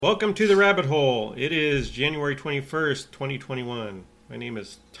Welcome to the rabbit hole. It is January 21st, 2021. My name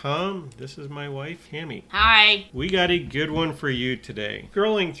is Tom. This is my wife, Hammy. Hi. We got a good one for you today.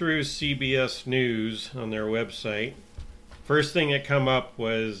 Scrolling through CBS News on their website, first thing that come up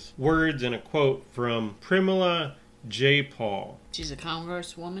was words and a quote from Primula J. Paul. She's a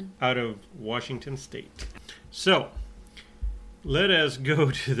congresswoman? Out of Washington State. So, let us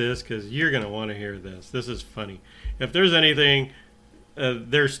go to this because you're going to want to hear this. This is funny. If there's anything...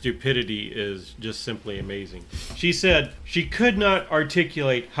 their stupidity is just simply amazing. She said she could not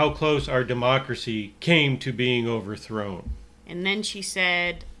articulate how close our democracy came to being overthrown. And then she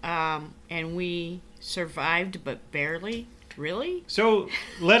said, and we survived but barely? Really? So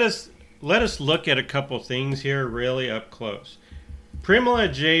let us look at a couple things here really up close. Primula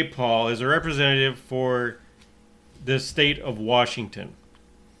J. Paul is a representative for the state of Washington.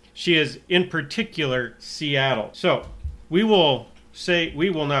 She is in particular Seattle. So we will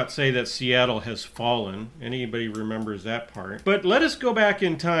not say that Seattle has fallen. Anybody remembers that part. But let us go back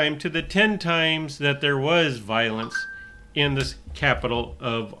in time to the 10 times that there was violence in the capital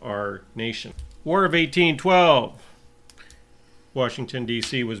of our nation. War of 1812. Washington,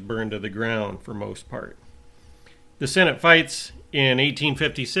 D.C. was burned to the ground for most part. The Senate fights in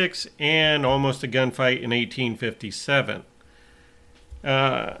 1856 and almost a gunfight in 1857.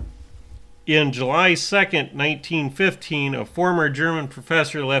 In July 2nd, 1915, a former German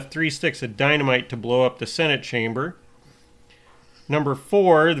professor left 3 sticks of dynamite to blow up the Senate chamber. Number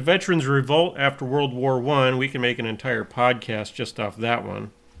 4, the Veterans Revolt after World War I. We can make an entire podcast just off that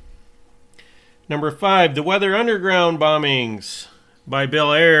one. Number 5, the Weather Underground bombings by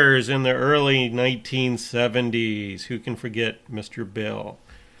Bill Ayers in the early 1970s. Who can forget Mr. Bill?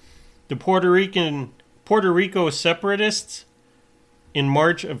 The Puerto Rico separatists. In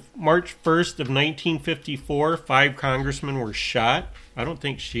March 1st of 1954, 5 congressmen were shot. I don't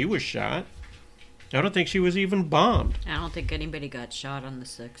think she was shot. I don't think she was even bombed. I don't think anybody got shot on the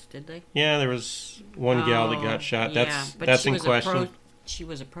 6th, did they? Yeah, there was one gal that got shot. That's in question. She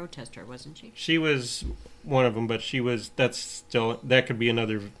was a protester, wasn't she? She was one of them, but that could be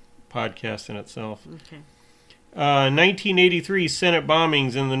another podcast in itself. Okay. 1983 Senate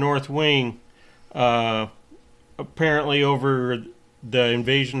bombings in the North Wing, apparently over the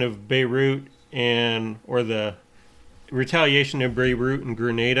invasion of Beirut or the retaliation of Beirut and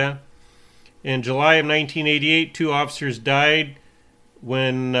Grenada. In July of 1988, 2 officers died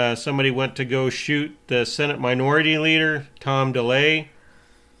when somebody went to go shoot the Senate Minority Leader, Tom DeLay.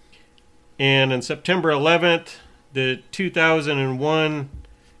 And on September 11th, the 2001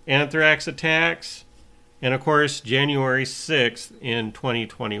 anthrax attacks. And of course, January 6th in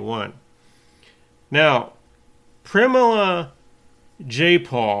 2021. Now, Primula J.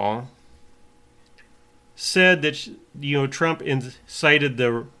 Paul said that Trump incited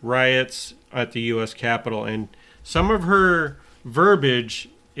the riots at the U.S. Capitol, and some of her verbiage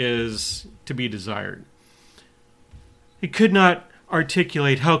is to be desired. He could not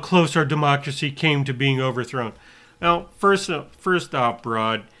articulate how close our democracy came to being overthrown. Now, first off,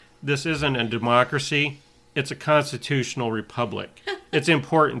 Broad, this isn't a democracy. It's a constitutional republic. It's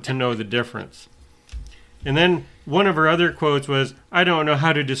important to know the difference. And then one of her other quotes was, I don't know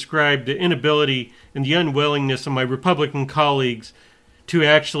how to describe the inability and the unwillingness of my Republican colleagues to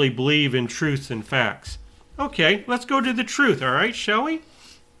actually believe in truth and facts. Okay, let's go to the truth, all right, shall we?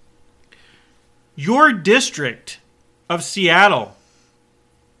 Your district of Seattle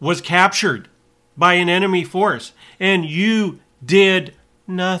was captured by an enemy force, and you did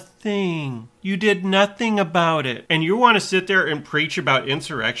nothing. You did nothing about it. And you want to sit there and preach about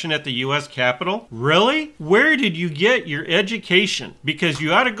insurrection at the U.S. Capitol? Really? Where did you get your education? Because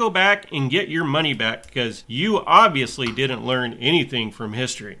you ought to go back and get your money back, because you obviously didn't learn anything from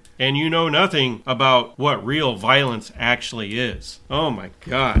history. And you know nothing about what real violence actually is. Oh my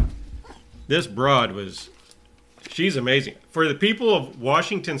God. This broad she's amazing. For the people of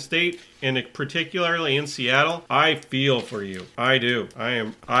Washington State, and particularly in Seattle, I feel for you. I do.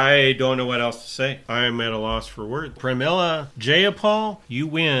 I don't know what else to say. I am at a loss for words. Primilla J. Paul, you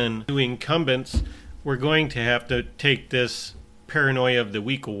win. To incumbents, we're going to have to take this Paranoia of the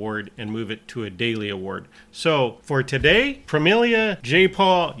Week award and move it to a daily award. So for today, Primilla J.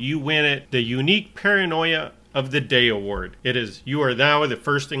 Paul, you win it. The Unique Paranoia of the Day award. You are now the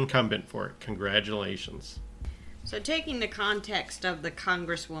first incumbent for it. Congratulations. So taking the context of the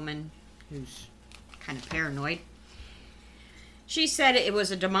congresswoman, who's kind of paranoid, she said it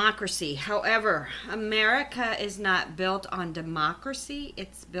was a democracy. However, America is not built on democracy.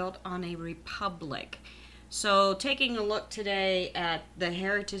 It's built on a republic. So taking a look today at the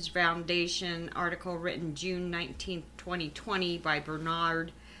Heritage Foundation article written June 19th, 2020 by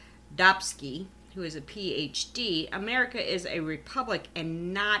Bernard Dobsky, who is a PhD, America is a republic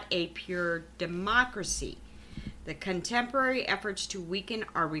and not a pure democracy. The contemporary efforts to weaken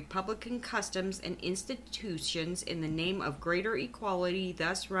our republican customs and institutions in the name of greater equality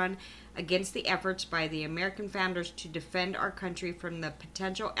thus run against the efforts by the American founders to defend our country from the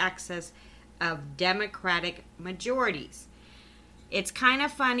potential access of democratic majorities. It's kind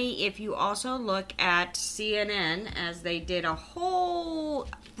of funny if you also look at CNN, as they did a whole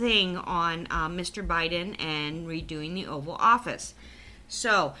thing on Mr. Biden and redoing the Oval Office.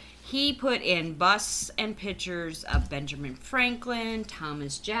 So he put in busts and pictures of Benjamin Franklin,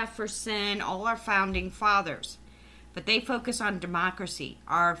 Thomas Jefferson, all our founding fathers. But they focus on democracy.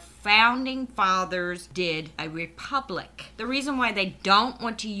 Our founding fathers did a republic. The reason why they don't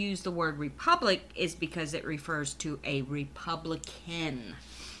want to use the word republic is because it refers to a Republican.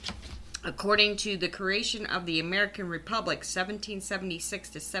 According to the creation of the American Republic, 1776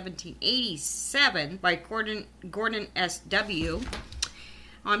 to 1787, by Gordon S.W.,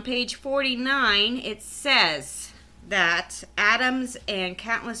 on page 49, it says that Adams and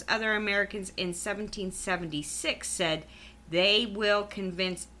countless other Americans in 1776 said they will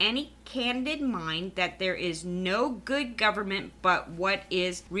convince any candid mind that there is no good government but what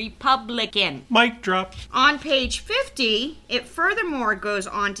is Republican. Mic drop. On page 50, it furthermore goes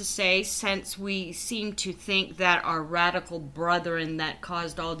on to say, since we seem to think that our radical brethren that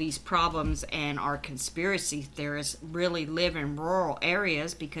caused all these problems and our conspiracy theorists really live in rural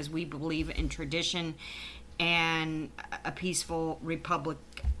areas because we believe in tradition and a peaceful republic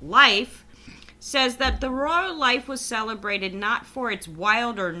life, says that the royal life was celebrated not for its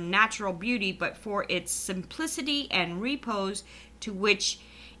wild or natural beauty, but for its simplicity and repose, to which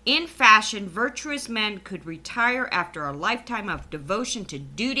in fashion virtuous men could retire after a lifetime of devotion to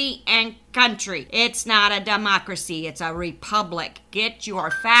duty and country. It's not a democracy, it's a republic. Get your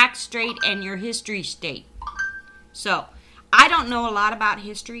facts straight and your history straight. So, I don't know a lot about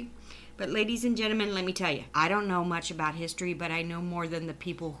history, but ladies and gentlemen, let me tell you, I don't know much about history, but I know more than the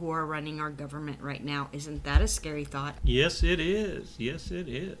people who are running our government right now. Isn't that a scary thought? Yes, it is. Yes, it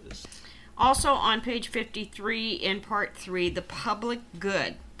is. Also on page 53 in part 3, the public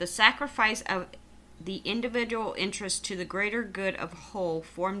good. The sacrifice of the individual interest to the greater good of whole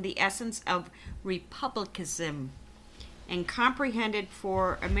formed the essence of republicanism and comprehended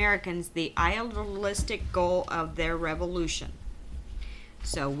for Americans the idealistic goal of their revolution.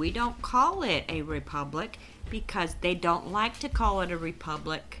 So we don't call it a republic because they don't like to call it a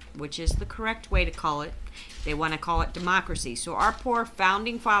republic, which is the correct way to call it. They want to call it democracy. So our poor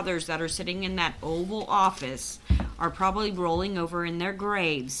founding fathers that are sitting in that Oval Office are probably rolling over in their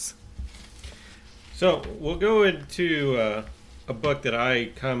graves. So we'll go into a book that I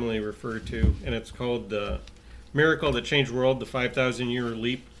commonly refer to, and it's called The Miracle That Changed the World, The 5,000-Year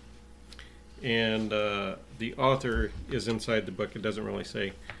Leap. And the author is inside the book. It doesn't really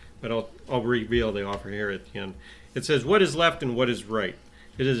say, but I'll reveal the author here at the end. It says, "What is left and what is right?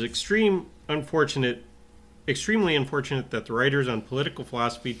 It is extremely unfortunate that the writers on political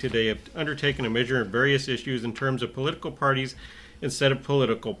philosophy today have undertaken to measure various issues in terms of political parties instead of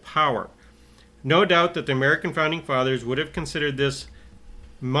political power. No doubt that the American founding fathers would have considered this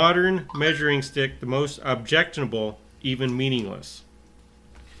modern measuring stick the most objectionable, even meaningless."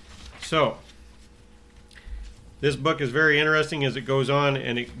 So, this book is very interesting as it goes on,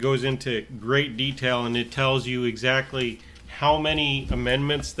 and it goes into great detail, and it tells you exactly how many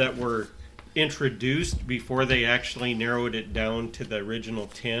amendments that were introduced before they actually narrowed it down to the original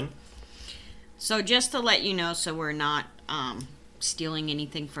 10. So just to let you know, so we're not stealing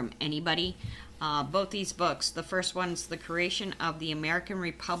anything from anybody, both these books, the first one's The Creation of the American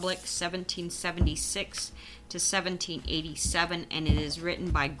Republic, 1776 to 1787, and it is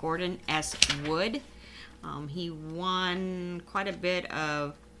written by Gordon S. Wood. He won quite a bit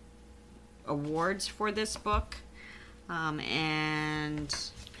of awards for this book, and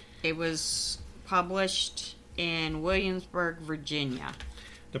it was published in Williamsburg, Virginia.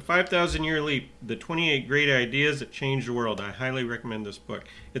 The 5,000-Year Leap, the 28 Great Ideas That Changed the World. I highly recommend this book.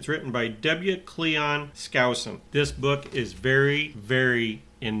 It's written by W. Cleon Skousen. This book is very, very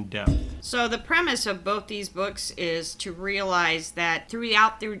in-depth. So the premise of both these books is to realize that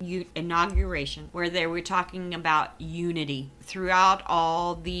throughout the inauguration, where they were talking about unity, throughout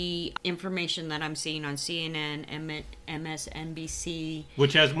all the information that I'm seeing on CNN, MSNBC,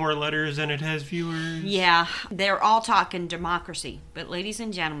 which has more letters than it has viewers. Yeah, they're all talking democracy. But ladies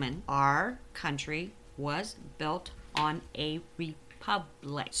and gentlemen, our country was built on a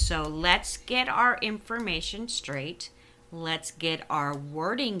republic. So let's get our information straight. Let's get our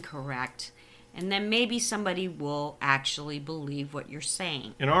wording correct, And then maybe somebody will actually believe what you're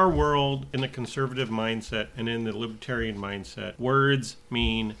saying. In our world, in the conservative mindset and in the libertarian mindset, words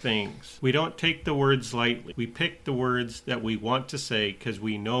mean things. We don't take the words lightly. We pick the words that we want to say because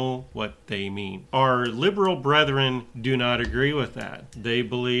we know what they mean. Our liberal brethren do not agree with that. They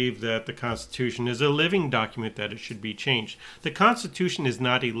believe that the Constitution is a living document, that it should be changed. The Constitution is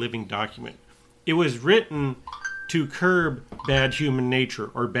not a living document. It was written to curb bad human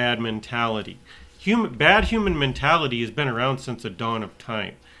nature or bad mentality. Bad human mentality has been around since the dawn of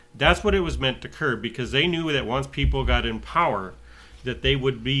time. That's what it was meant to curb, because they knew that once people got in power, that they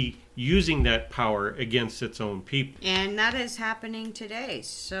would be using that power against its own people. And that is happening today.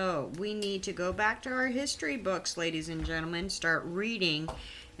 So we need to go back to our history books, ladies and gentlemen, start reading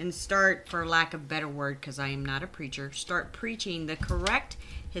and start, for lack of a better word, because I am not a preacher, start preaching the correct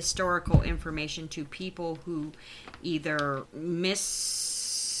historical information to people who either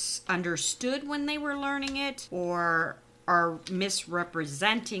misunderstood when they were learning it or are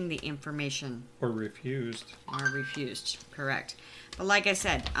misrepresenting the information. Or refused. Correct. But like I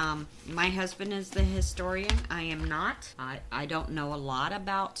said, my husband is the historian. I am not. I don't know a lot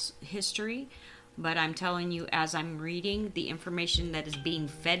about history. But I'm telling you, as I'm reading, the information that is being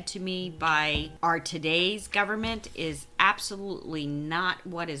fed to me by our today's government is absolutely not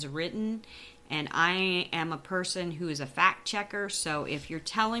what is written. And I am a person who is a fact checker. So if you're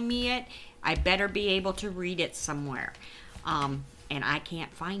telling me it, I better be able to read it somewhere. And I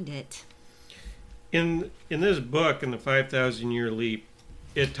can't find it. In this book, in the 5,000 Year Leap,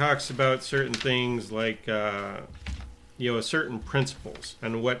 it talks about certain things like certain principles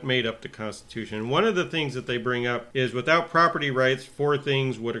and what made up the Constitution. And one of the things that they bring up is without property rights, 4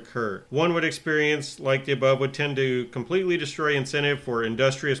 things would occur. One would experience, like the above, would tend to completely destroy incentive for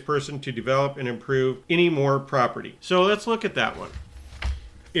industrious person to develop and improve any more property. So let's look at that one.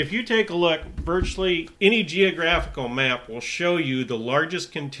 If you take a look, virtually any geographical map will show you the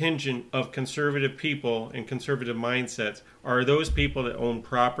largest contingent of conservative people and conservative mindsets are those people that own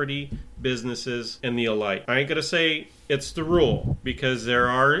property, businesses, and the alike. I ain't going to say it's the rule, because there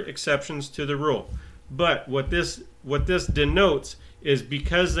are exceptions to the rule. But what this denotes is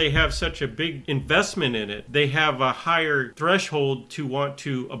because they have such a big investment in it, they have a higher threshold to want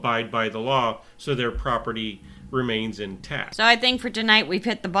to abide by the law, so their property remains intact. So I think for tonight we've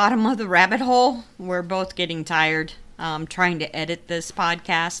hit the bottom of the rabbit hole. We're both getting tired trying to edit this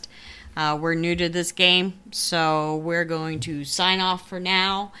podcast. We're new to this game, so we're going to sign off for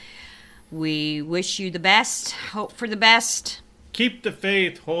now. We wish you the best, hope for the best. Keep the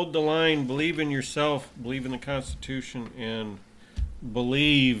faith, hold the line, believe in yourself, believe in the Constitution, and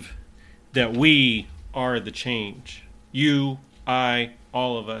believe that we are the change. You, I,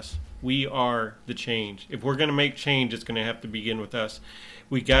 all of us. We are the change. If we're going to make change, it's going to have to begin with us.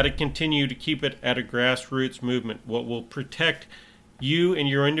 We got to continue to keep it at a grassroots movement. What will protect you and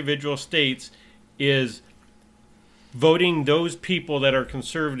your individual states is voting those people that are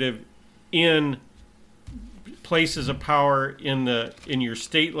conservative in places of power in your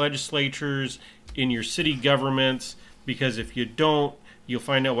state legislatures, in your city governments, because if you don't, you'll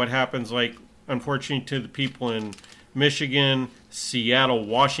find out what happens, like, unfortunately, to the people in Michigan, Seattle,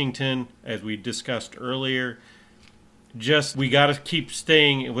 Washington, as we discussed earlier. We got to keep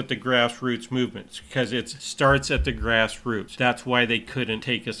staying with the grassroots movements, because it starts at the grassroots. That's why they couldn't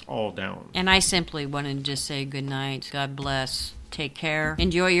take us all down. And I simply wanted to just say good night. God bless. Take care.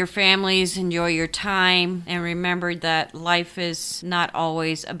 Enjoy your families. Enjoy your time. And remember that life is not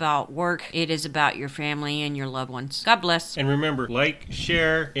always about work. It is about your family and your loved ones. God bless. And remember, like,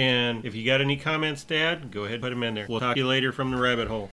 share, and if you got any comments to add, go ahead and put them in there. We'll talk to you later from the rabbit hole.